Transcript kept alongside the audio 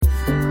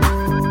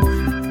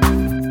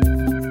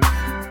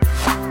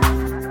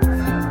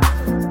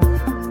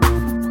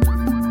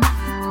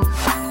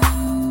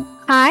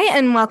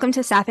and welcome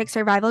to Sapphic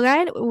Survival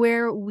Guide,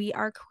 where we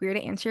are queer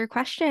to answer your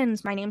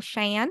questions. My name's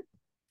Cheyenne.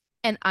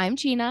 And I'm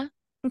Gina.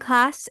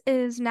 Class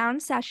is now in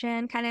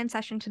session, kind of in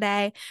session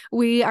today.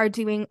 We are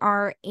doing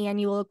our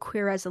annual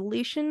Queer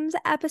Resolutions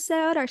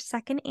episode, our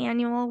second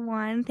annual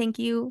one. Thank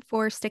you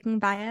for sticking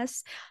by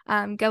us.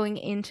 Going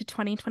into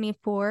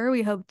 2024,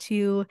 we hope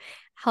to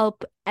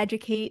help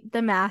educate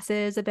the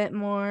masses a bit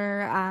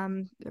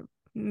more,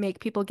 make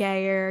people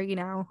gayer,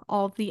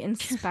 all the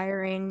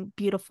inspiring,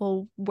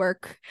 beautiful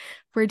work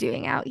we're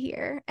doing out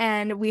here.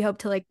 And we hope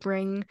to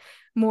bring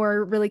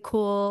more really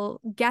cool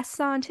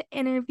guests on to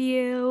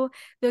interview.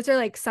 Those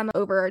are some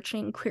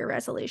overarching queer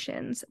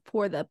resolutions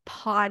for the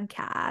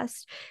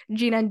podcast.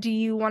 Gina, do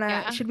you want to,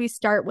 Yeah. should we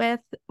start with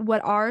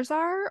what ours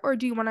are, or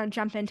do you want to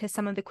jump into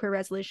some of the queer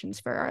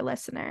resolutions for our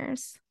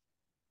listeners?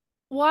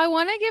 Well, I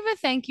want to give a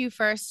thank you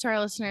first to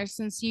our listeners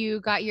since you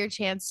got your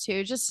chance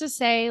to, just to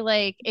say,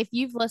 if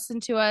you've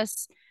listened to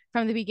us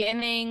from the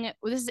beginning,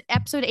 this is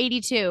episode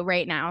 82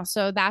 right now.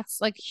 So that's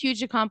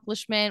huge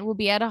accomplishment. We'll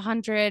be at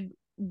 100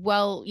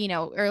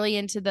 early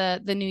into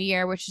the new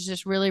year, which is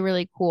just really,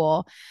 really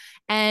cool.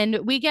 And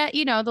we get,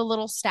 the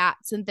little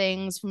stats and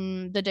things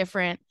from the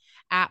different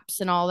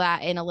apps and all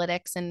that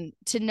analytics, and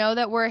to know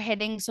that we're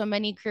hitting so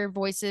many queer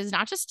voices,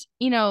 not just,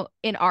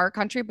 in our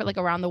country, but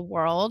around the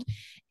world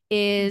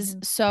is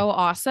Mhm. so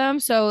awesome.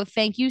 So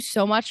thank you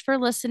so much for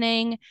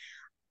listening.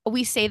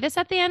 We say this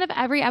at the end of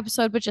every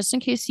episode, but just in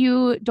case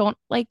you don't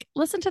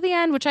listen to the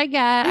end, which I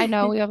get, I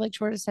know we have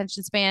short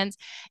attention spans.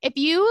 If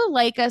you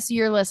like us,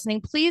 you're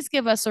listening, please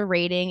give us a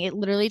rating. It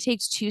literally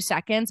takes 2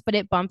 seconds, but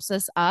it bumps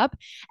us up,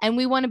 and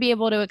we want to be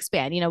able to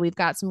expand. We've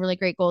got some really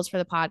great goals for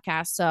the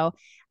podcast. So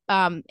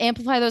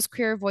amplify those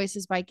queer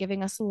voices by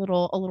giving us a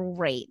little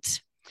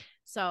rate.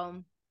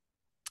 So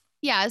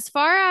yeah, as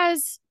far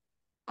as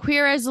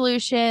queer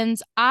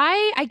resolutions,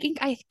 I think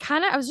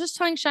I was just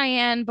telling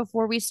Cheyenne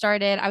before we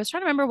started, I was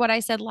trying to remember what I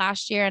said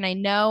last year, and I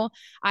know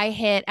I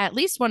hit at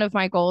least one of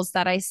my goals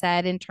that I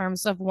said in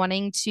terms of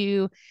wanting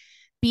to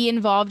be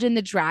involved in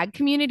the drag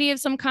community of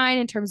some kind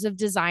in terms of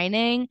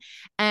designing.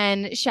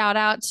 And shout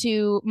out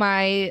to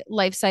my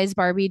life-size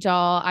Barbie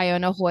doll,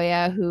 Iona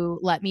Hoya, who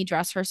let me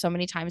dress her so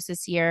many times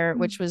this year,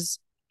 which was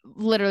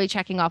literally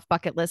checking off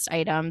bucket list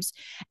items.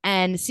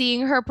 And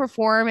seeing her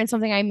perform in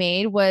something I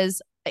made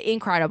was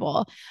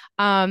incredible.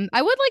 I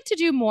would like to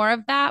do more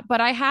of that, but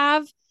I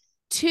have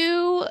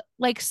two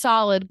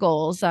solid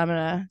goals I'm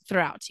gonna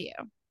throw out to you.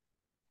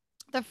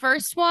 The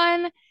first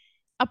one,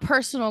 a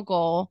personal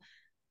goal.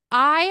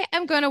 I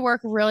am going to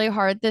work really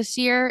hard this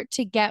year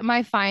to get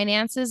my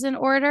finances in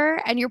order.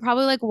 And you're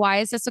probably like, why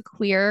is this a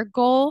queer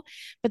goal?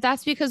 But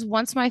that's because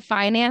once my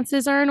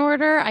finances are in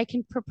order, I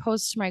can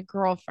propose to my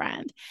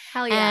girlfriend.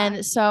 Hell yeah.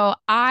 And so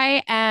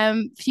I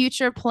am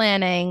future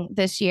planning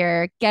this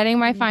year, getting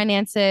my Mhm.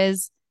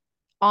 finances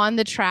on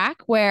the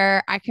track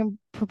where I can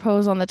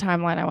propose on the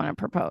timeline I want to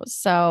propose.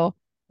 So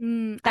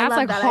I that's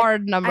love that.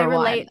 hard I number one.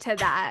 relate to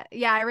that.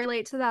 Yeah, I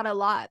relate to that a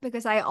lot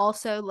because I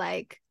also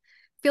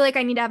feel like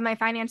I need to have my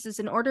finances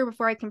in order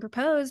before I can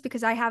propose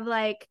because I have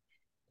a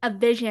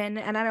vision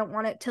and I don't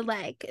want it to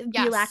be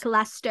Yes.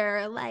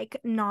 lackluster,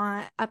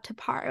 not up to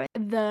par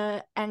with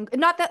the, and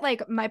not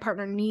that my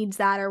partner needs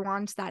that or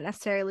wants that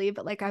necessarily,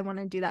 but I want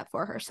to do that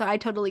for her. So I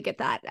totally get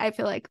that. I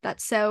feel like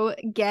that's so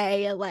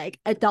gay, Yeah.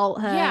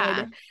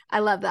 adulthood. I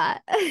love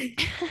that.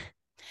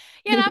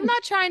 Yeah, and I'm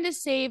not trying to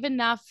save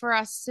enough for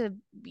us to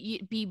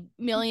be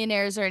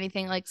millionaires or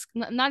anything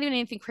not even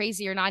anything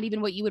crazy, or not even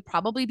what you would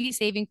probably be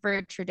saving for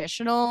a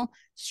traditional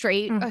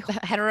straight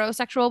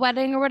heterosexual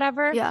wedding or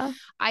whatever. Yeah.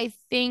 I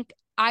think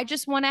I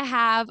just want to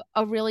have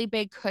a really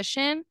big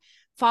cushion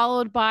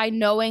followed by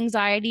no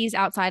anxieties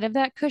outside of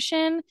that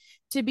cushion,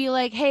 to be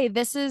like, hey,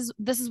 this is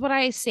what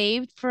I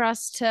saved for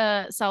us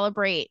to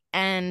celebrate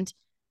and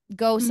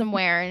go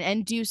somewhere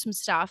and do some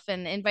stuff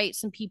and invite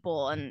some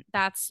people. And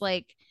that's,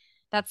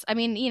 I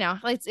mean,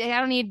 I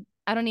don't need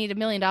 $1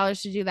 million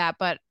to do that,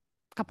 but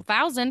a couple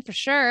thousand for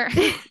sure.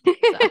 So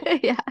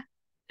Yeah.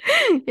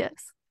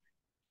 Yes.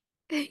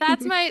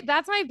 that's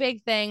my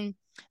big thing.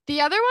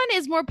 The other one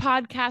is more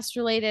podcast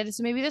related.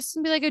 So maybe this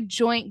can be a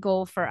joint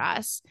goal for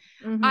us.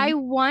 Hmm. I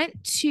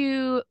want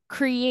to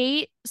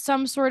create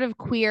some sort of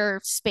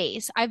queer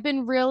space. I've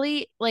been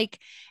really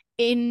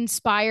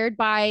inspired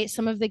by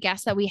some of the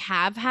guests that we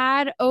have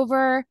had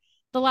over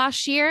the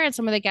last year and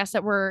some of the guests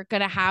that we're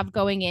going to have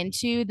going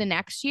into the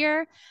next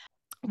year.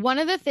 One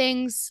of the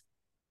things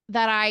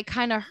that I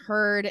kind of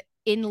heard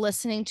in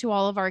listening to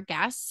all of our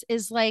guests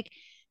is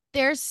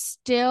there's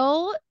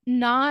still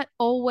not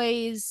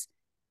always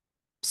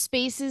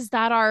spaces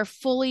that are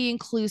fully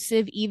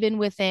inclusive, even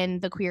within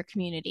the queer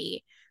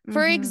community.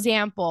 For Hmm.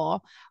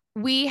 example,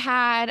 we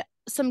had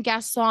some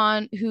guests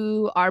on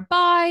who are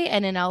bi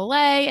and in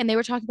LA, and they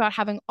were talking about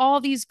having all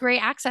these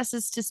great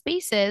accesses to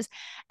spaces.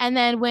 And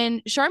then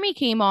when Sharmi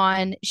came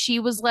on, she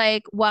was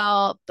like,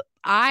 well,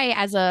 I,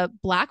 as a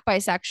Black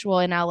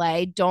bisexual in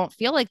LA, don't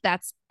feel like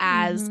that's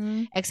as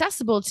Hmm.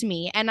 accessible to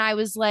me. And I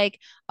was like,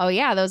 oh,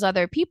 yeah, those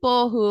other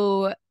people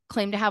who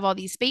claim to have all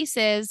these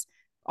spaces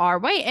are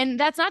white. And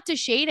that's not to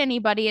shade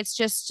anybody. It's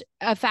just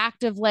a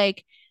fact of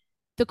like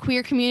the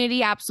queer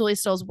community absolutely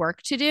still has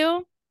work to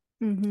do.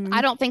 I Mm-hmm.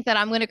 don't think that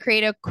I'm going to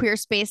create a queer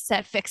space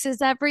that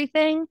fixes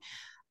everything.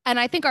 And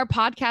I think our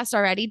podcast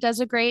already does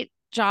a great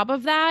job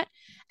of that.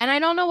 And I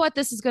don't know what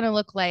this is going to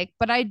look like,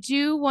 but I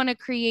do want to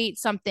create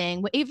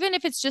something, even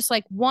if it's just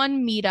like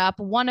one meetup,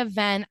 one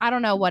event. I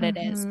don't know what it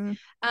is.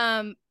 Mm-hmm.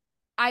 Um,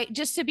 I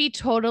just to be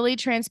totally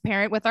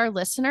transparent with our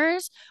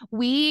listeners,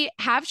 we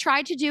have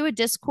tried to do a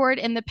Discord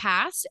in the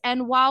past.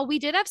 And while we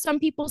did have some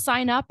people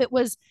sign up, it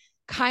was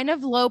kind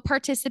of low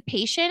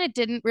participation. It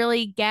didn't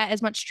really get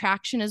as much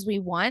traction as we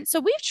want. So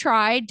we've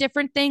tried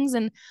different things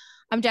and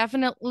I'm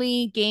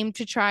definitely game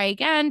to try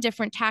again,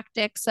 different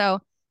tactics. So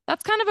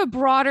that's kind of a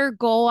broader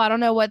goal. I don't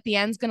know what the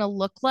end's going to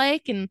look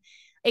like. And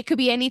it could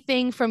be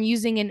anything from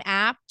using an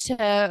app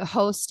to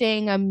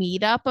hosting a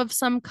meetup of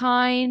some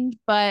kind.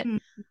 But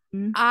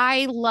Mm-hmm.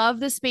 I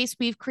love the space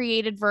we've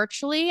created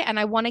virtually, and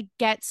I want to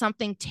get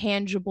something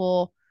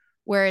tangible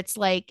where it's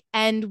like,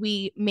 and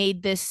we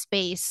made this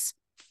space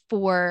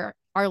for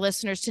our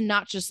listeners to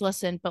not just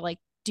listen, but like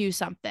do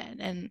something.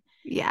 And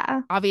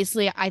Yeah.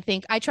 obviously, I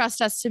think I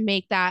trust us to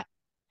make that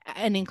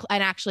an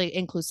actually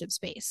inclusive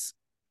space.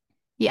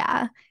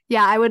 Yeah.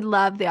 Yeah. I would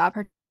love the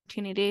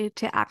opportunity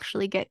to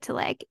actually get to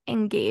like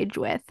engage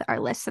with our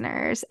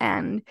listeners.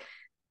 And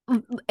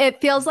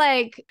it feels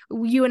like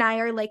you and I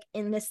are like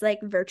in this like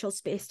virtual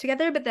space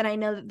together, but then I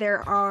know that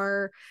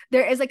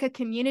there is like a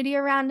community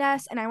around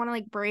us, and I want to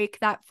like break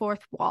that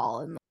fourth wall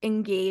and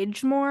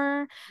engage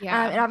more.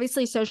 Yeah. And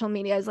obviously social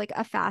media is like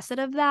a facet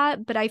of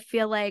that, but I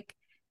feel like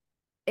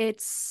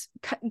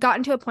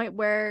gotten to a point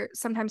where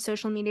sometimes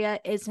social media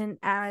isn't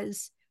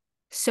as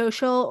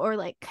social or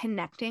like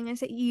connecting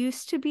as it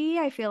used to be.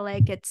 I feel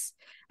like it's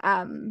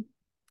um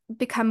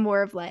become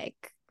more of like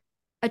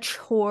a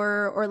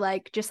chore or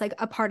like just like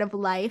a part of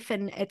life,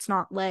 and it's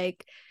not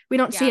like we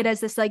don't see Yeah. it as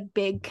this like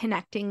big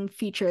connecting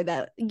feature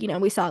that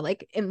we saw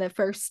like in the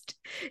first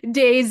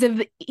days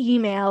of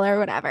email or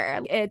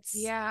whatever. It's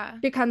Yeah.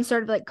 become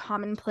sort of like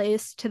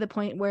commonplace to the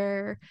point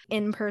where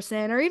in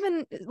person or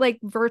even like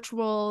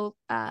virtual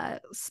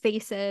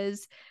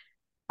spaces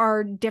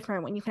are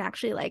different when you can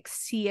actually like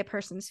see a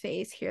person's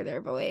face, hear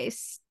their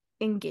voice,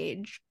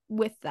 engage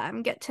with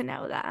them, get to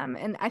know them.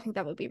 And I think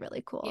that would be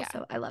really cool. Yeah.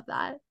 So I love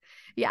that.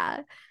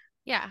 Yeah.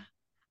 Yeah.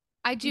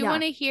 I do Yeah.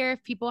 want to hear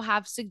if people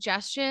have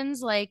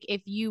suggestions, like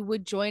if you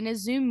would join a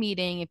Zoom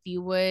meeting, if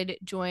you would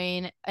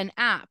join an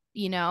app,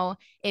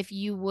 if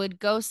you would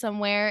go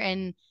somewhere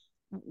and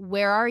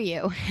where are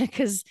you?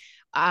 Because,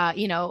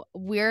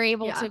 we're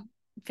able Yeah. to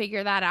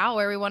figure that out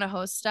where we want to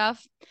host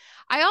stuff.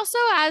 I also,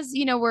 as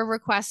we're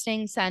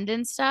requesting send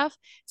in stuff,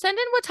 send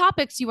in what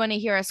topics you want to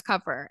hear us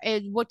cover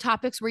and what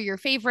topics were your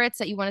favorites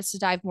that you want us to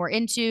dive more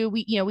into.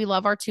 We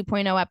love our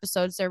 2.0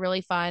 episodes. They're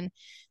really fun.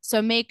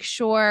 So make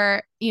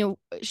sure,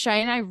 Shy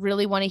and I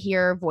really want to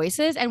hear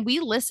voices and we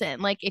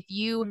listen. Like if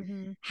you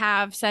Mm-hmm.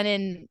 have sent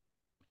in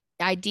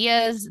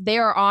ideas, they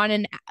are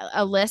on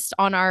a list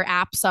on our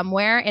app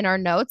somewhere in our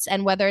notes.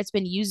 And whether it's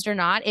been used or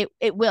not,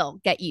 it will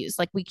get used.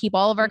 Like we keep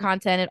all of our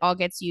content, it all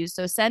gets used.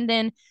 So send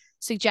in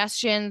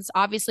suggestions,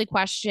 obviously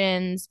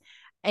questions,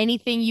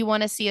 anything you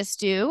want to see us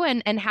do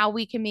and how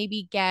we can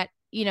maybe get,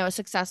 a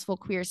successful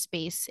queer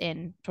space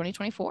in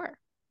 2024.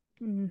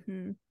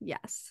 Mm-hmm.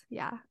 Yes.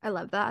 Yeah. I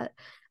love that.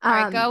 All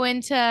right, Um, go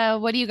into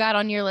what do you got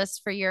on your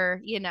list for your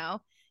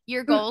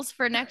goals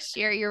for next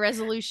year, your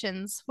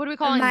resolutions. What are we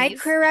calling my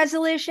these? career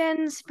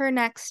resolutions for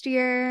next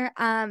year,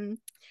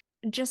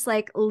 just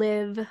like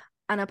live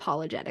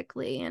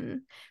unapologetically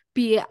and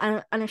be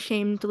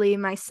unashamedly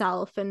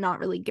myself and not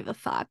really give a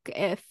fuck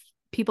if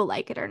people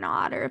like it or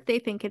not, or if they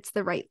think it's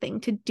the right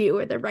thing to do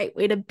or the right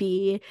way to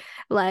be.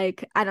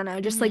 Like, I don't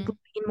know, just like Mm-hmm.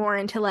 lean more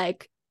into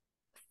like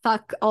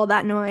fuck all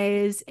that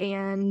noise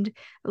and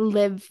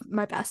live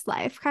my best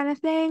life kind of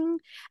thing.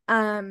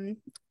 Um,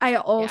 I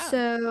Yeah.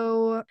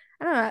 also,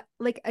 I don't know,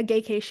 like a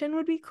gaycation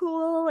would be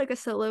cool, like a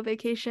solo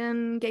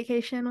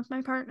gaycation with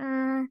my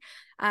partner.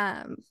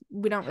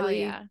 We don't Hell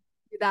really yeah.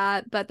 do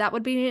that, but that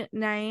would be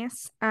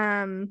nice.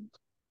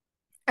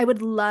 I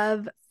would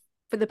love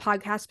for the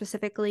podcast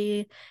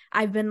specifically.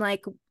 I've been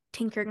like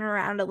tinkering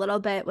around a little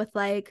bit with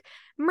like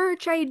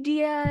merch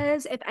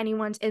ideas if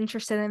anyone's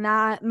interested in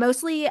that,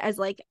 mostly as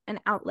like an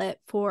outlet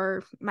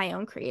for my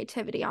own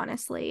creativity,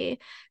 honestly,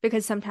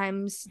 because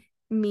sometimes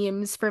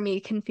memes for me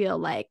can feel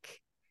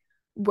like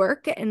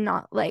work and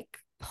not like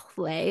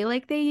play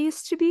like they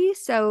used to be.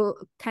 So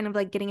kind of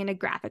like getting into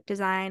graphic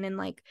design and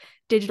like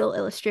digital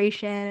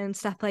illustration and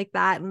stuff like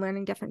that and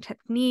learning different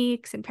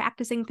techniques and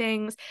practicing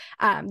things,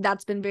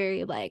 that's been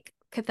very like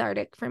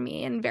cathartic for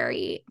me and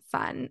very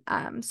fun.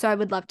 So I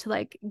would love to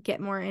like get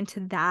more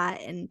into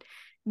that and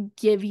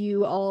give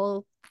you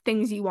all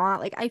things you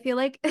want. Like I feel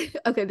like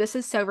okay, this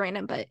is so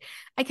random, but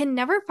I can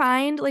never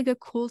find like a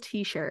cool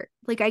t-shirt.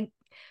 Like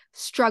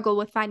struggle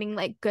with finding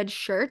like good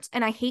shirts.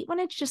 And I hate when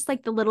it's just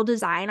like the little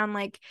design on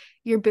like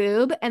your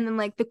boob and then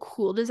like the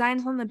cool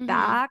designs on the Mm-hmm.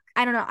 back.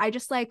 I don't know. I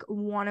just like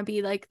want to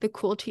be like the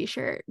cool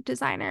t-shirt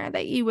designer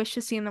that you wish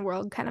to see in the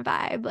world kind of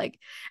vibe. Like,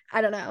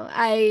 I don't know.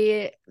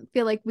 I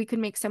feel like we could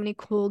make so many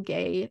cool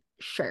gay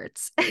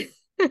shirts.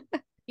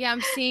 Yeah,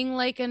 I'm seeing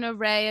like an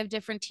array of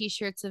different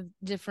t-shirts of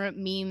different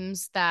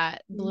memes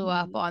that blew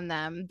up Mhm. on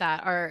them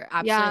that are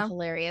absolutely Yeah.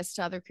 hilarious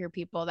to other queer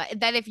people.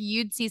 That if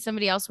you'd see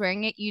somebody else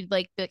wearing it, you'd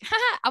like be like,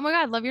 haha, oh my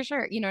God, love your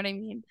shirt. You know what I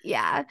mean?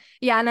 Yeah.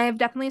 Yeah, and I've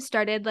definitely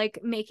started like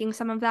making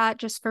some of that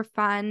just for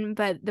fun,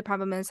 but the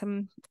problem is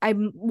I'm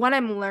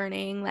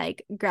learning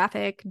like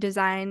graphic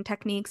design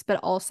techniques, but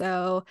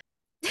also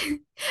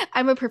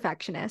I'm a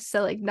perfectionist,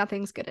 so like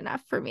nothing's good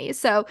enough for me.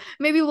 So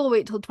maybe we'll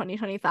wait till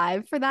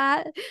 2025 for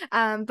that.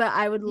 But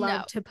I would love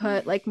No. to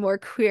put like more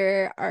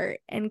queer art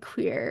and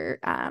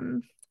queer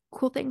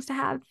cool things to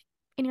have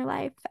in your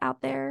life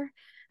out there.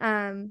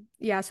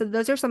 Yeah, so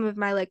those are some of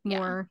my like Yeah.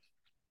 more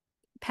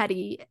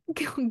petty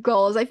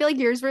goals. I feel like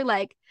yours were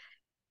like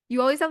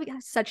you always have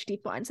such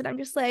deep ones, and I'm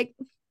just like,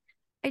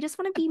 I just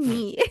want to be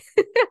me.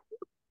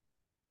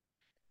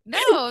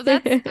 No,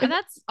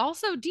 that's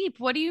also deep.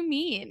 What do you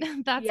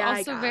mean? That's Yeah, I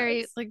also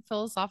very guess. like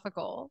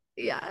philosophical.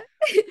 Yeah.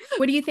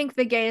 What do you think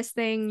the gayest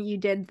thing you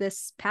did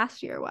this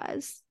past year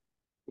was?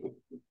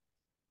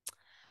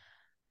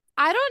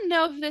 I don't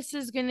know if this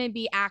is going to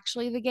be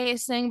actually the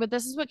gayest thing, but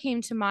this is what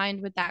came to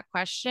mind with that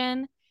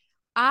question.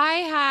 I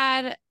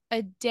had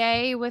a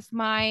day with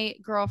my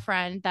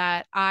girlfriend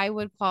that I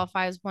would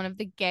qualify as one of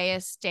the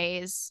gayest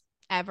days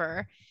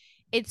ever.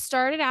 It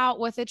started out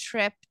with a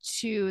trip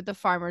to the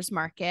farmer's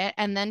market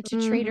and then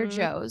to Trader Mm-hmm.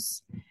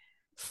 Joe's,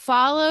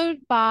 followed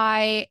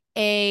by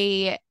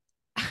a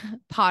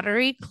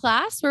pottery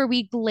class where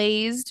we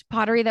glazed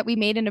pottery that we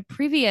made in a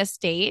previous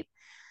date,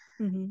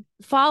 Mm-hmm.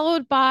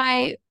 followed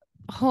by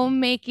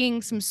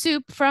homemaking some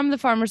soup from the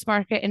farmer's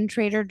market in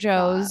Trader Stop.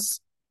 Joe's.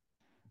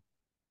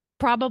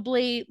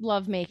 Probably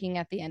love making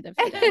at the end of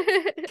the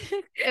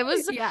day. It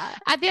was Yeah.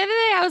 at the end of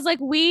the day, I was like,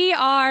 we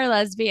are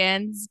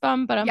lesbians.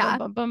 Bum, bum, bum, Yeah.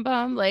 bum, bum,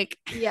 bum. Like,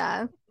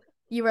 Yeah.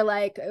 You were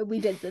like, we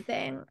did the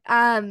thing.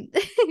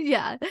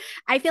 Yeah.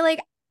 I feel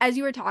like as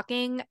you were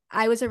talking,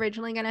 I was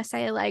originally gonna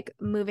say like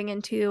moving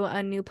into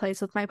a new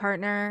place with my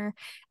partner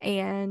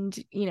and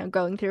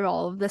going through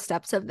all of the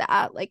steps of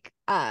that, like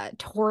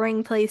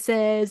touring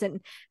places and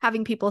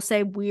having people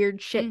say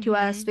weird shit to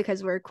us mm-hmm.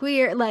 because we're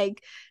queer.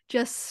 Like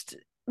just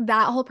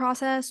that whole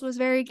process was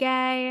very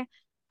gay.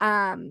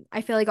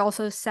 I feel like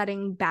also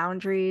setting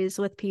boundaries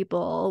with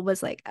people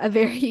was like a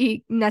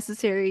very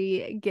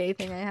necessary gay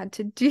thing I had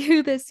to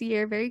do this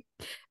year. Very,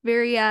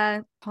 very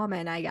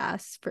common, I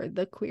guess, for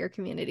the queer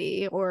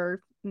community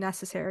or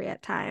necessary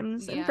at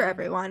times and for Yeah.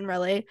 everyone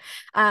really.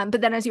 But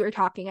then as you were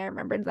talking, I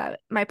remembered that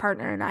my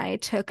partner and I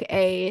took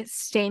a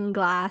stained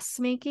glass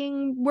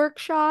making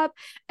workshop,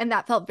 and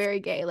that felt very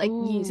gay, like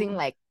using Ooh,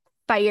 like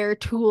fire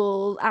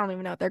tools. I don't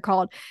even know what they're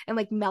called, and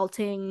like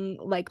melting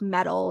like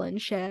metal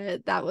and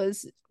shit. That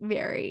was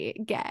very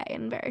gay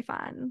and very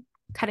fun.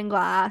 Cutting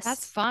that's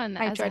glass. fun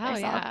I as enjoyed hell.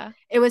 myself. Yeah.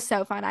 It was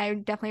so fun. I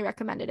definitely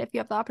recommend it if you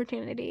have the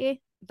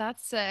opportunity.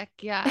 That's sick.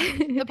 Yeah.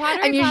 The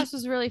pottery And you class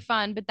was really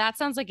fun, but that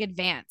sounds like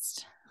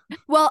advanced.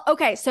 well,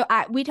 okay, so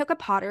we took a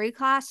pottery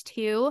class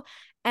too,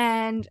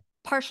 and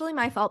partially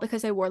my fault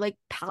because I wore like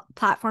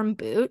platform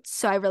boots,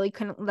 so I really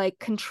couldn't like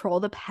control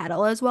the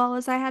pedal as well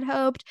as I had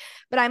hoped.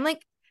 But I'm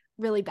like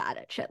really bad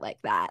at shit like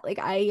that. Like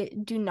I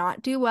do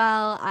not do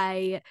well.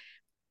 I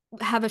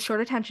have a short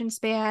attention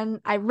span.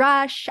 I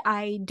rush.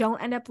 I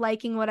don't end up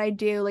liking what I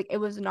do. Like it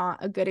was not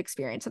a good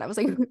experience. And I was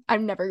like,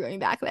 I'm never going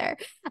back there.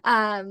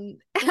 I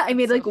That's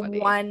made so like funny.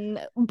 one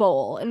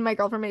bowl and my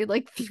girlfriend made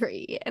like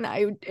three. And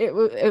I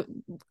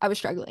was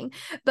struggling.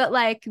 But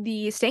like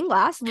the stained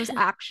glass was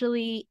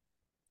actually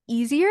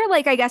easier.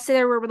 Like I guess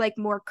there were like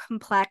more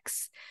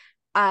complex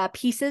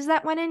pieces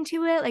that went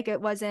into it. Like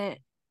it wasn't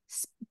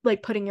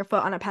like putting your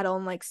foot on a pedal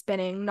and like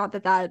spinning. Not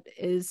that that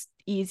is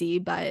easy,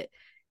 but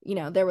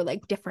there were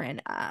like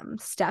different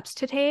steps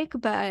to take,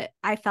 but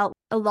I felt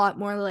a lot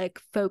more like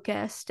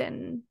focused,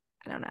 and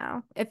I don't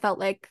know, it felt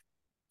like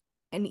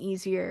an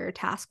easier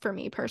task for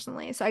me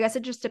personally. So I guess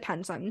it just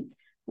depends on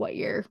what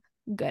you're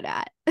good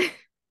at.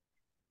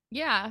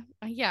 Yeah.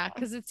 Yeah.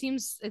 Cause it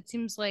seems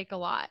like a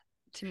lot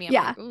to me. I'm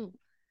Yeah. like, ooh.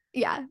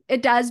 Yeah,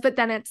 it does, but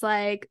then it's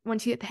like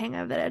once you get the hang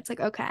of it, it's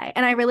like okay.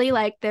 And I really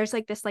like there's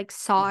like this like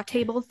saw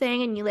table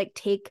thing, and you like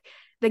take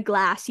the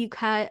glass you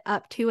cut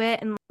up to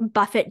it and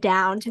buff it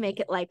down to make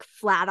it like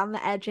flat on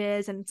the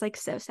edges, and it's like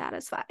so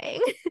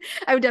satisfying.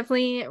 I would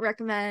definitely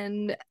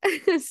recommend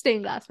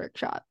stained glass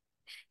workshop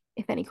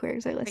if any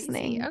queers are Crazy.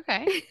 listening.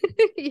 Okay.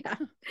 Yeah.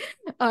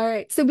 All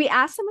right. So we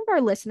asked some of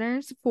our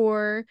listeners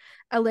for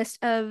a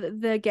list of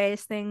the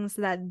gayest things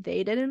that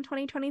they did in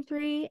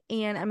 2023,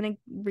 and I'm going to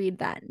read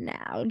that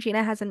now.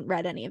 Gina hasn't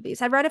read any of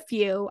these. I've read a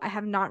few. I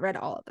have not read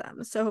all of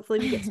them. So hopefully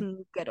we get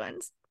some good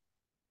ones.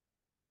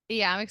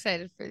 Yeah, I'm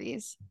excited for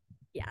these.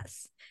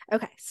 Yes.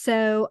 Okay.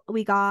 So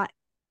we got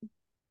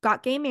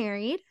gay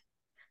married,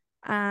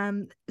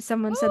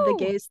 Someone said the Woo!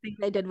 gayest thing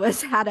they did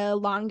was had a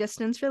long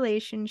distance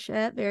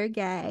relationship, very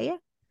gay.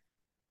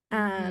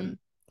 Mm-hmm. Um,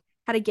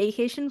 had a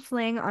gaycation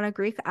fling on a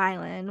Greek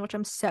island, which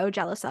I'm so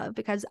jealous of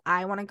because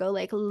I want to go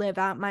like live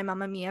out my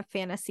Mamma Mia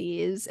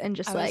fantasies and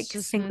just I was like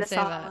just sing gonna the say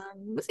that.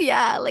 songs.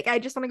 Yeah, like I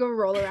just want to go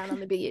roll around on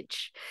the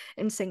beach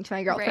and sing to my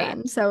Right.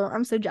 girlfriend. So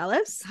I'm so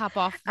jealous. Hop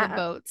off the Uh,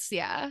 boats.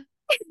 Yeah.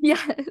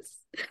 yes.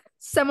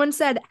 Someone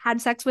said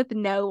had sex with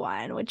no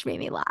one, which made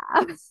me laugh.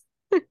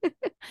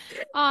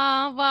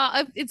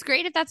 Well, it's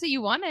great if that's what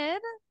you wanted.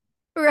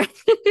 Right.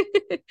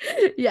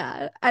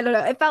 Yeah. I don't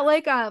know. It felt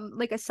like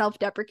a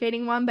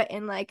self-deprecating one, but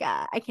in like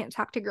I can't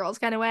talk to girls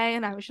kind of way.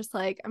 And I was just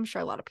like, I'm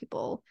sure a lot of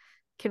people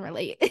can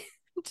relate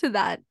to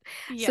that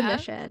Yeah.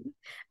 submission.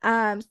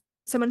 Um,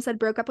 someone said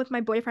broke up with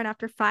my boyfriend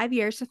after 5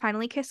 years to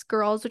finally kiss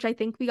girls, which I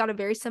think we got a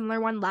very similar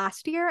one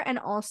last year. And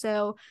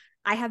also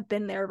I have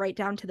been there right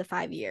down to the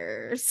 5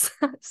 years.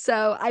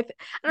 So I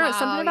don't know,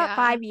 something Wow. about Yeah.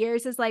 5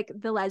 years is like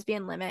the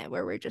lesbian limit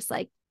where we're just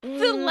like, The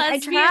I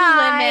lesbian limit.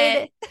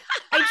 tried.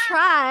 I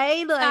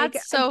tried. Like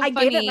That's so I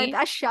gave it my funny.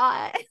 best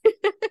shot.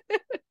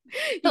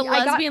 The I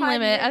got lesbian five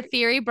limit, a years.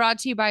 theory brought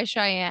to you by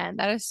Cheyenne.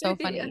 That is so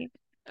Yeah. funny.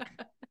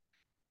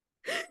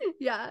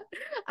 Yeah.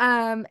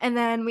 And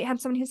then we had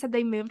someone who said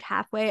they moved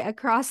halfway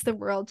across the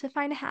world to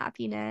find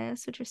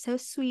happiness, which was so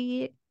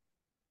sweet.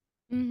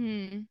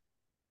 Mm-hmm.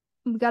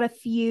 We got a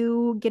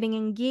few getting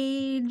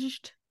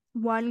engaged,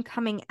 one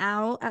coming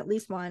out, at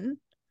least one.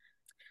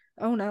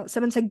 Oh no,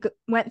 someone said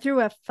went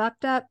through a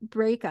fucked up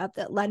breakup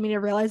that led me to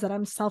realize that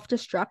I'm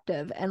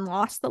self-destructive and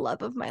lost the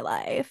love of my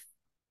life.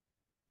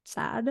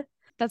 Sad.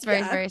 That's very,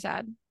 Yeah. very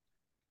sad.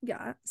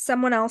 Yeah.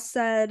 Someone else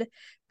said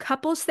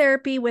couples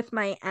therapy with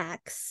my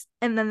ex.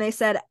 And then they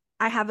said,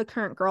 I have a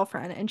current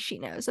girlfriend and she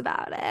knows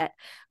about it,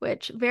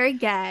 which very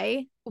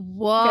gay, very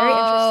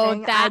Whoa,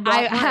 interesting. I that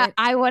don't want it.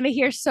 I want to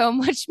hear so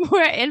much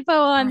more info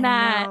on I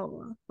that.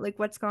 know. Like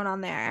what's going on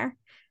there?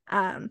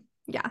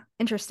 Yeah,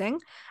 interesting.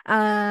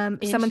 Someone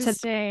said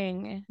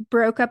Interesting.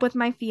 broke up with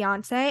my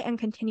fiance and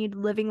continued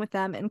living with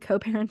them and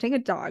co-parenting a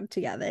dog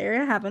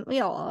together. Haven't we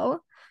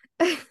all?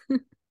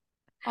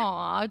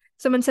 Aw,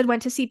 Someone said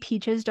went to see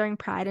Peaches during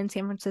Pride in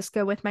San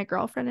Francisco with my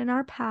girlfriend and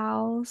our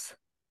pals.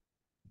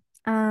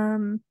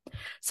 Um,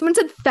 someone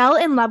said fell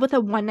in love with a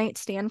one night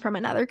stand from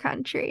another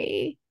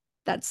country.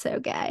 That's so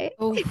gay.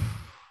 oof.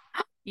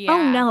 Oh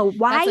Yeah, no,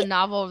 that's a why?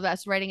 novel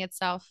that's writing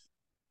itself.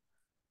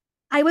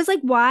 I was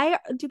like, why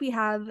do we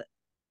have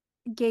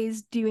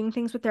gays doing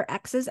things with their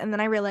exes? And then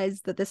I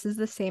realized that this is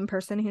the same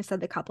person who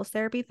said the couples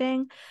therapy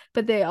thing,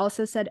 but they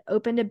also said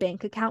opened a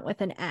bank account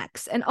with an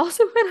ex and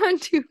also went on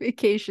 2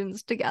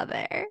 vacations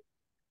together.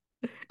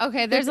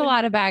 Okay, there's a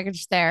lot of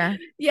baggage there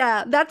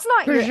Yeah, that's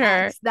not for your sure.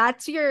 ex.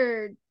 That's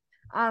your,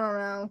 I don't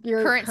know,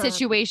 your Current current.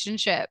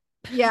 situationship.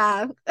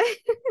 Yeah.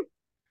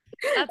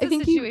 That's I a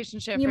think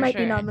situationship you for might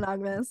be sure.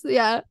 non-monogamous.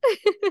 Yeah.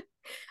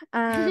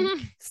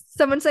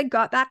 Someone said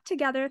got back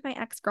together with my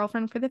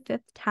ex-girlfriend for the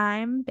fifth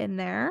time. Been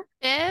there.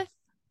 Fifth.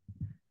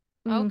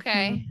 Hmm.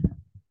 Okay.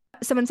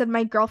 Someone said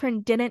my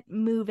girlfriend didn't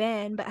move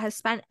in, but has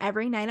spent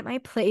every night at my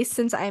place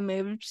since I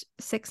moved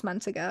 6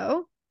 months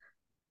ago.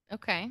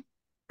 Okay.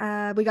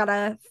 We got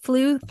a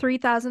flew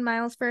 3,000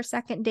 miles for a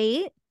second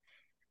date.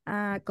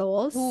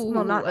 Goals. Well,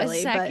 Ooh, not a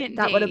really, but second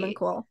that would have been date.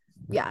 cool.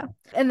 Yeah.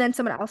 And then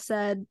someone else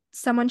said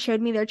someone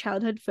showed me their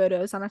childhood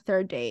photos on a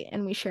third date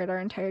and we shared our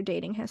entire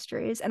dating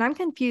histories. And I'm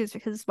confused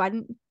because why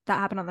didn't that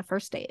happen on the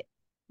first date?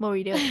 What were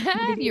you doing?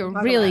 What did you You're even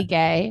talk really about?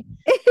 gay.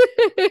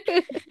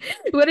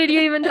 What did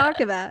you even talk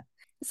about?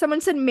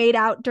 Someone said made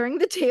out during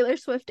the Taylor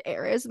Swift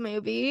Eras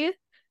movie.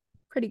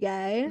 Pretty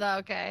gay.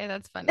 Okay,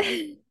 that's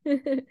funny.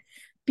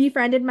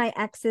 Befriended my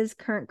ex's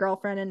current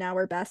girlfriend and now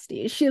we're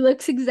besties. She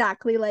looks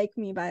exactly like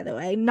me, by the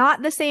way.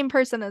 Not the same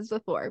person as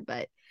before,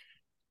 but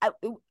I,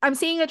 I'm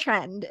seeing a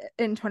trend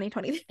in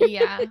 2023.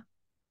 Yeah.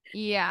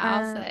 Yeah,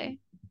 I'll Um, say.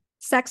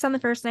 sex on the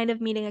first night of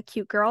meeting a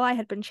cute girl I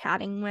had been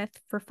chatting with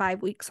for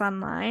 5 weeks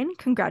online.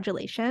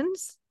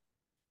 Congratulations.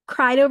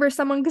 Cried over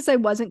someone because I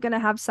wasn't going to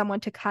have someone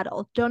to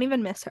cuddle. Don't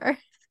even miss her.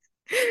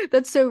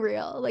 That's so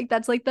real. Like,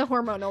 that's like the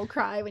hormonal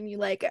cry when you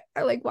like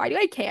are like, why do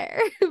I care?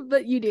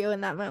 But you do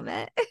in that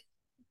moment.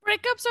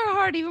 Breakups are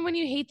hard even when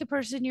you hate the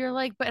person. You're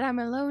like, but I'm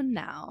alone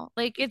now.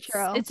 Like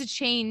True. it's a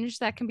change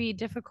that can be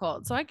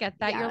difficult. So I get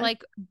that. You're Yeah.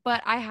 like,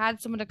 but I had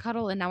someone to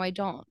cuddle and now I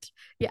don't.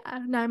 Yeah.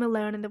 Now I'm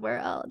alone in the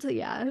world.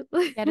 Yeah.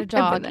 Get a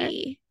I've been there.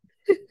 doggy.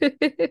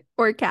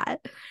 Or a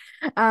cat.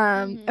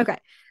 Hmm. Okay.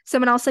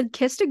 Someone else said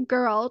kissed a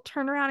girl,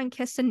 turn around and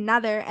kissed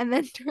another, and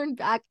then turned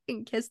back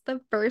and kissed the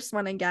first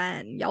one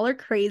again. Y'all are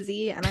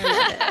crazy, and I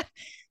love it.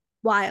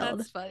 Wild.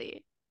 That's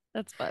funny.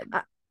 That's fun.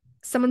 Uh,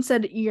 someone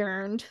said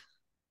yearned.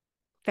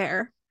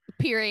 Fair.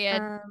 Period.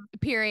 Um,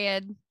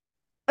 Period.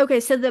 okay,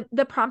 so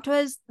the prompt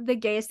was the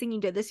gayest thing you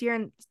did this year,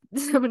 and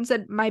someone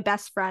said my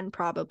best friend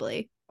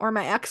probably, or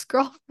my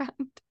ex-girlfriend.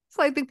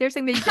 So I think they're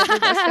saying they did their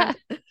best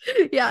friend.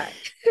 Yeah.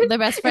 Their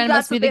best If friend that's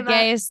must be what the they meant.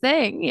 gayest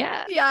thing.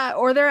 Yeah. Yeah,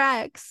 or their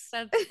ex.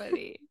 That's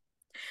funny.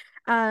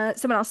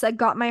 Someone else said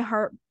got my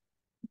heart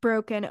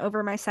heartbroken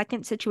over my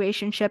second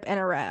situationship in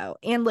a row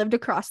and lived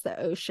across the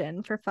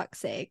ocean, for fuck's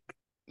sake.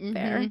 Mm-hmm.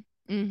 Fair.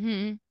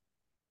 Mm-hmm.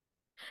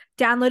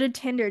 Downloaded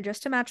Tinder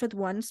just to match with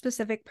one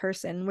specific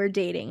person. We're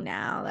dating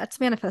now. That's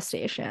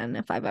manifestation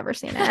if I've ever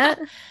seen it.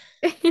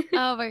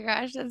 Oh my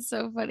gosh, that's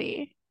so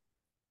funny.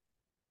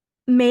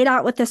 Made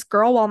out with this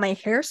girl while my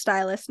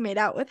hairstylist made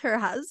out with her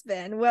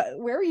husband. Where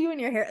were you in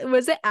your hair?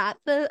 Was it at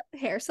the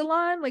hair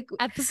salon? Like,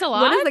 At the what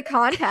salon? is the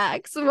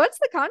context? What's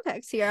the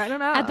context here? I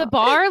don't At the know.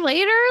 bar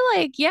later?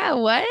 Like, yeah,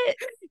 what?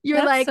 You're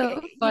That's like, so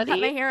you cut my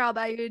funny. hair, I'll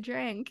buy you a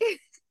drink.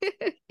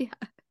 Yeah.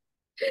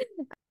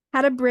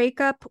 Had a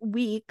breakup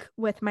week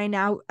with my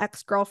now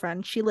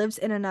ex-girlfriend. She lives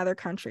in another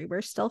country.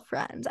 We're still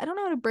friends. I don't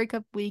know what a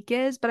breakup week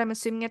is, but I'm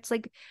assuming it's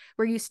like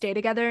where you stay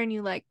together and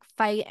you like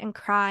fight and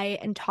cry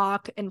and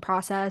talk and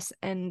process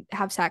and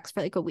have sex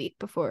for like a week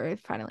before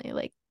finally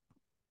like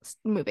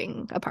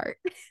moving apart.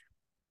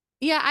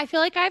 Yeah, I feel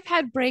like I've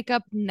had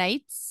breakup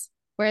nights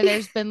where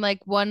there's been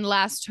like one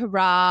last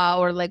hurrah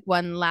or like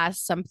one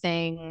last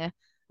something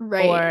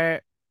Right.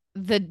 or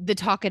the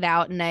talk it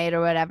out night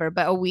or whatever.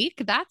 But a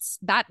week, that's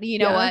that, you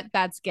know Yeah. what?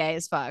 That's gay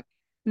as fuck.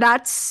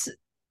 That's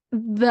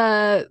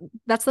the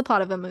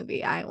plot of a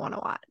movie I want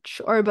to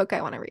watch or a book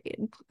I want to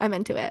read. I'm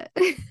into it.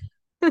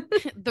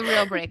 The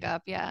real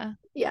breakup, yeah.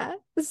 Yeah.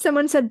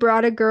 Someone said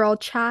brought a girl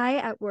chai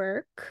at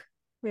work.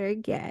 Very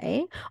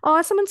gay.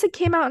 Oh, someone said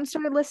came out and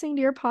started listening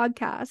to your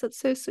podcast. That's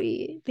so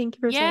sweet. Thank you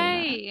for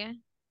saying that. Yay.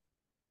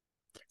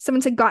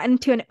 Someone said got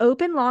into an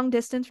open long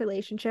distance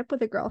relationship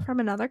with a girl from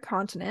another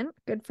continent.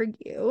 Good for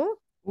you.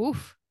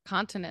 Oof,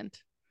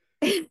 continent.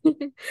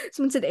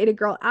 Someone said ate a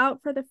girl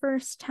out for the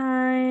first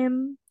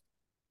time.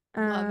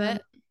 Love Um,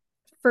 it.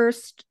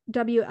 first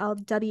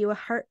WLW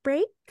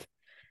heartbreak.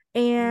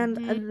 And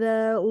Mm-hmm.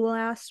 the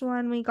last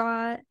one we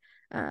got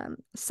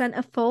sent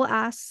a full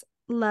ass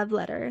love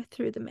letter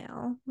through the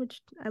mail,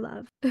 which I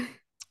love.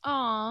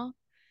 Aw.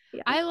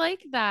 Yeah. I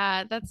like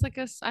that. That's like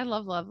I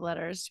love love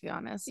letters to be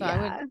honest. So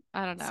Yeah.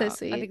 I don't So know. I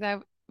sweet. think that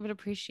I would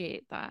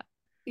appreciate that.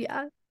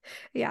 Yeah.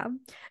 Yeah.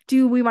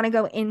 Do we want to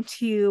go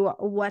into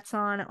what's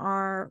on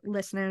our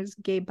listeners'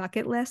 gay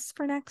bucket list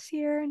for next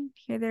year and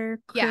hear their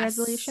queer Yes.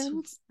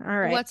 resolutions? All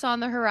right. What's on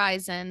the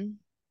horizon?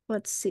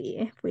 Let's see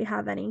if we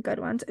have any good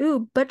ones.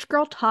 Ooh, butch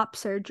girl top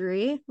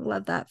surgery.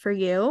 Love that for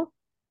you.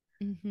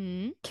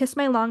 Mm-hmm. Kiss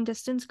my long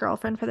distance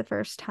girlfriend for the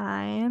first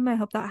time. I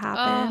hope that Oh,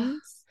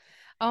 happens.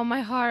 oh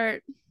my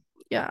heart.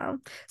 Yeah.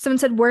 Someone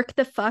said work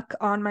the fuck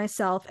on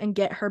myself and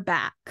get her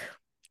back.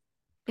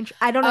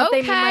 I don't know if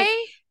they mean Okay. like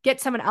get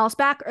someone else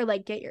back or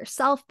like get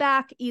yourself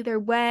back. Either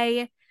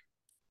way, I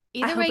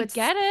Either hope way, it's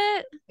get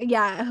it.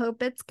 yeah, I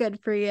hope it's good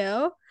for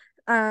you.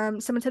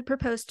 Someone said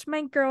propose to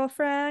my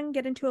girlfriend,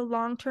 get into a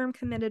long-term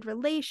committed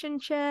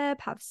relationship,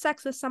 have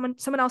sex with someone.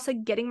 Someone else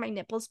said getting my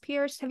nipples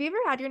pierced. Have you ever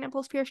had your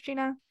nipples pierced,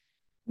 Gina?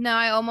 No,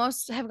 I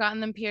almost have gotten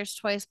them pierced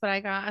twice, but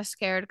I got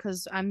scared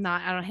because I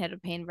don't handle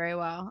pain very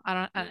well.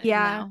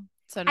 Yeah. No.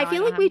 So I no, I feel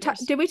don't like have them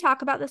pierced. did we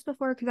talk about this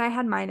before? Because I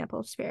had my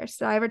nipples pierced.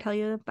 Did I ever tell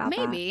you about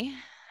that? Maybe.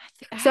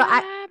 So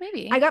I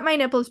Maybe. got my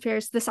nipples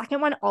pierced. The second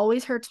one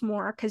always hurts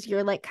more because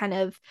you're like kind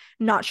of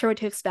not sure what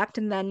to expect,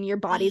 and then your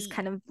body's E-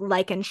 kind of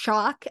like in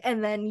shock,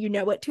 and then you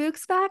know what to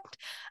expect.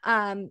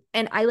 And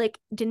I like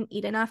didn't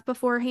eat enough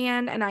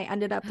beforehand, and I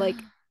ended up like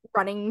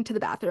running to the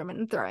bathroom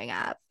and throwing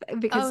up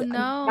because Oh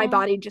my no.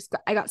 body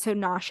I got so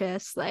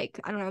nauseous, like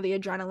I don't know, the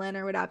adrenaline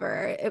or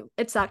whatever.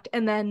 It sucked.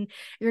 And then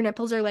your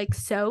nipples are like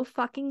so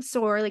fucking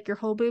sore, like your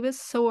whole boob is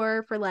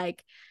sore for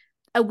like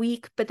a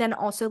week, but then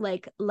also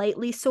like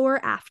lightly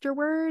sore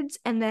afterwards.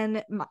 And then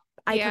I took mine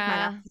out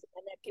Yeah. and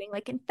ended up getting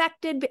like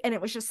infected, and it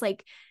was just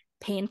like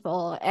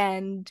painful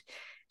and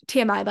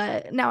TMI,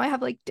 but now I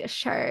have like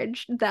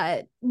discharge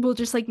that will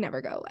just like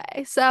never go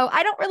away. So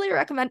I don't really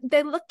recommend.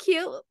 They look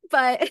cute,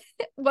 but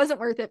it wasn't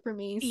worth it for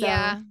me. So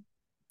Yeah.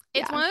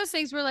 It's yeah. one of those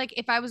things where like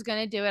if I was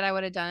gonna do it, I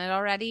would have done it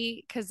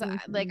already because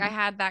like I Mm-hmm.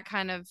 had that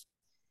kind of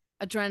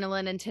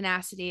adrenaline and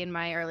tenacity in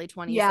my early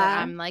 20s that Yeah.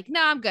 I'm like, no,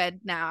 I'm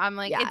good now. I'm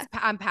like, Yeah.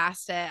 I'm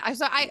past it. I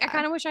Yeah.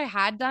 kind of wish I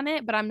had done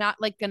it, but I'm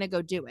not like gonna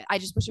go do it. I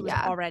just wish it was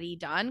Yeah. already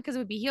done because it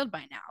would be healed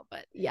by now.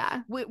 But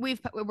Yeah.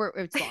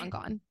 it's long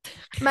gone.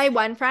 My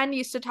one friend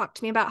used to talk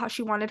to me about how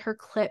she wanted her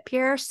clit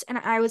pierced, and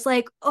I was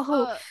like,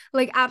 oh, uh,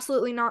 like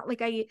absolutely not.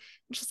 Like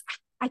just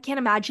I can't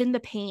imagine the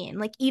pain.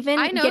 Like even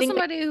I know getting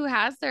somebody who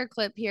has their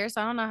clip pierced.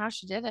 I don't know how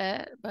she did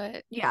it,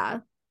 but yeah,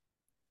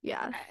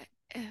 yeah.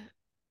 I,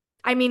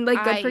 I mean,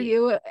 like good for I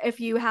you if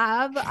you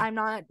have. I'm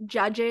not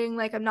judging,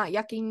 like I'm not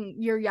yucking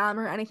your yum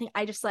or anything.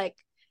 I just like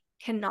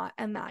cannot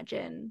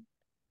imagine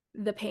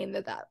the pain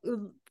that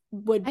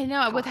would I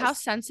know with how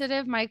cause.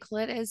 sensitive my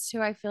clit is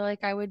too, I feel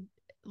like I would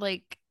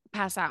like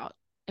pass out.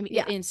 I mean,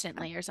 Yeah.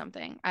 instantly or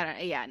something. I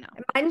don't. Yeah, no,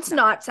 Mine's no.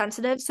 not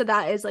sensitive, so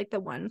that is like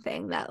the one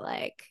thing that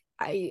like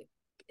I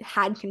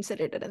had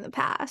considered it in the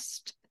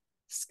past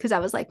because I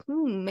was like,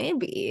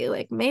 maybe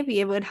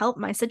it would help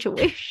my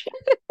situation.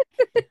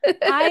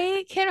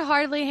 I can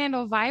hardly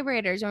handle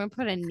vibrators. I'm gonna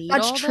put a That's needle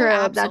there.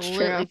 true. That's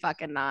Absolutely true.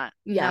 fucking not.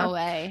 Yeah. No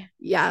way.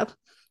 Yeah.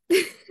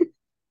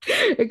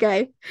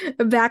 Okay.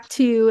 Back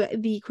to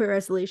the queer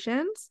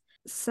resolutions.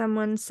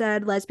 Someone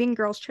said lesbian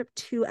girls trip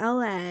to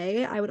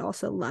LA. I would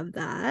also love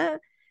that.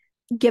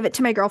 Give it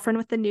to my girlfriend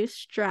with the new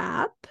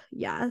strap.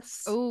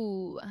 Yes.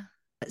 Oh,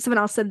 Someone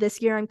else said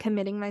this year I'm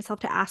committing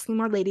myself to asking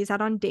more ladies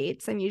out on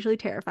dates. I'm usually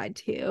terrified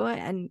too.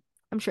 And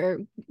I'm sure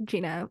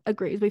Gina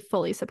agrees. We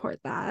fully support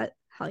that.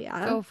 Hell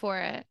yeah. go for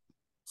it.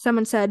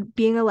 Someone said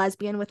being a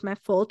lesbian with my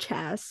full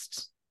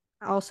chest.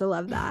 I also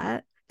love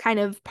that. Kind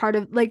of part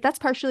of like that's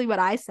partially what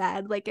I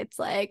said. Like it's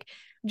like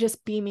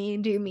just be me,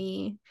 do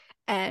me,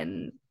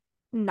 and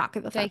not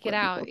give a fuck Fake it what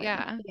people out. think.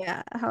 Yeah.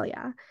 Yeah, hell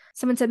yeah.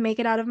 Someone said make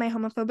it out of my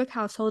homophobic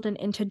household and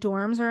into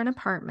dorms or an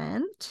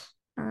apartment.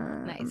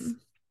 Nice.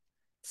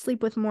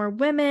 Sleep with more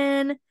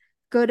women,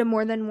 go to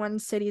more than one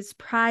city's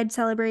pride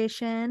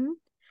celebration,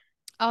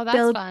 Oh, that's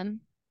build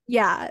fun.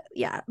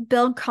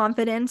 build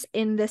confidence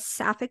in this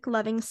sapphic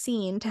loving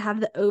scene to have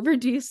the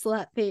overdue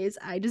slut phase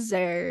I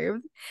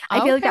deserve.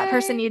 I feel like that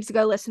person Okay. needs to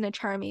go listen to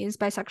Charmy's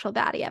bisexual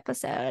baddie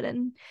episode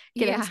and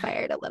get Yeah.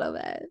 inspired a little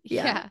bit.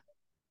 Yeah.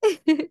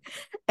 Yeah.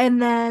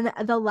 And then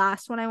the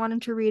last one I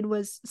wanted to read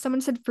was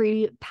someone said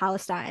free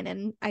Palestine.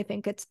 And I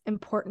think it's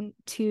important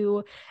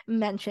to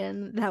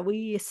mention that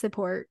we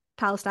support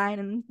Palestine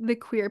and the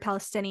queer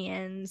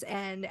Palestinians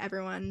and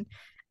everyone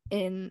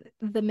in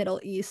the Middle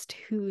East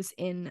who's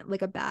in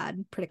like a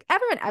bad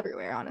everyone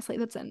everywhere, honestly,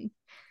 that's in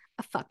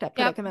a fucked up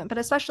Yep. predicament, but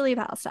especially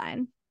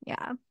Palestine.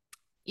 Yeah.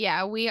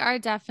 Yeah. We are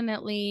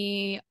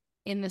definitely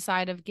in the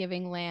side of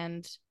giving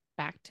land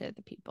back to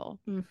the people.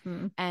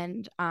 Mm-hmm.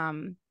 And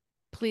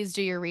please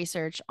do your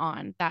research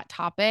on that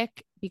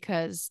topic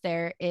because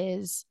there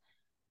is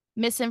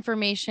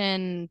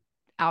misinformation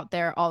out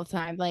there all the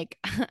time. Like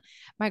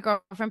my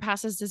girlfriend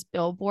passes this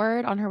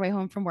billboard on her way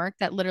home from work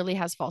that literally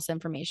has false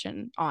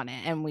information on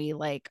it. And we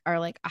like are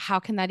like, how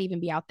can that even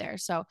be out there?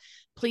 So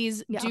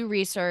please Yeah. do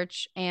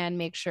research and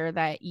make sure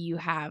that you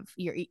have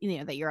your,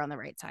 that you're on the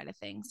right side of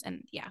things.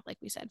 And yeah, like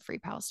we said, free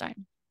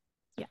Palestine.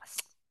 Yes.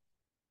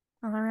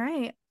 All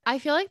right. I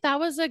feel like that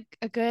was a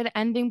good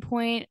ending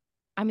point.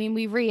 I mean,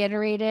 we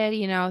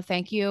reiterated,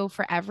 thank you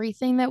for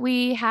everything that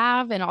we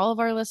have and all of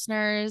our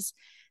listeners.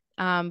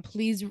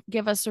 Please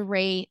give us a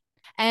rate.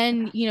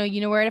 And Yeah. you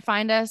know where to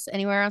find us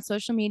anywhere on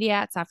social media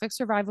at Sapphic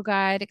Survival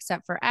Guide,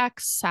 except for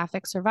X,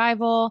 Sapphic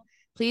Survival.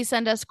 Please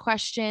send us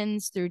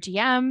questions through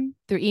DM,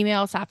 through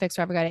email,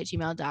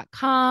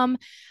 sapphic.survivalguide@gmail.com,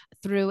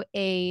 through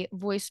a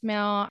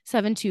voicemail,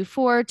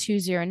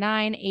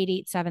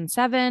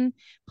 724-209-8877.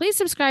 Please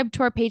subscribe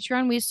to our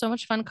Patreon. We have so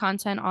much fun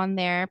content on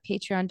there,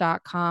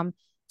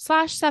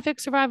 patreon.com/Sapphic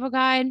Survival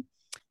Guide.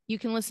 You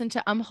can listen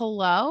to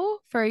Hello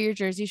for your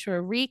Jersey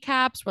Shore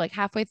recaps. We're like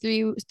halfway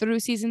through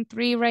season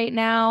 3 right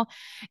now.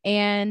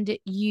 And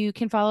you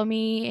can follow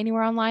me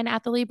anywhere online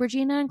at the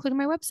Libragina, including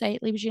my website,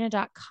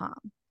 libragina.com.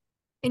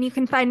 And you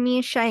can find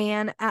me,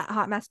 Cheyenne, at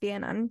Hot Mess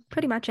BN on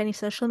pretty much any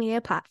social media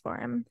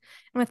platform.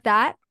 And with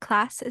that,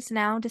 class is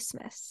now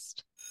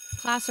dismissed.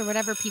 Class or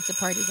whatever pizza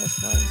party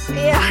this was.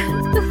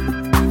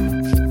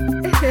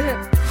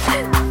 Yeah.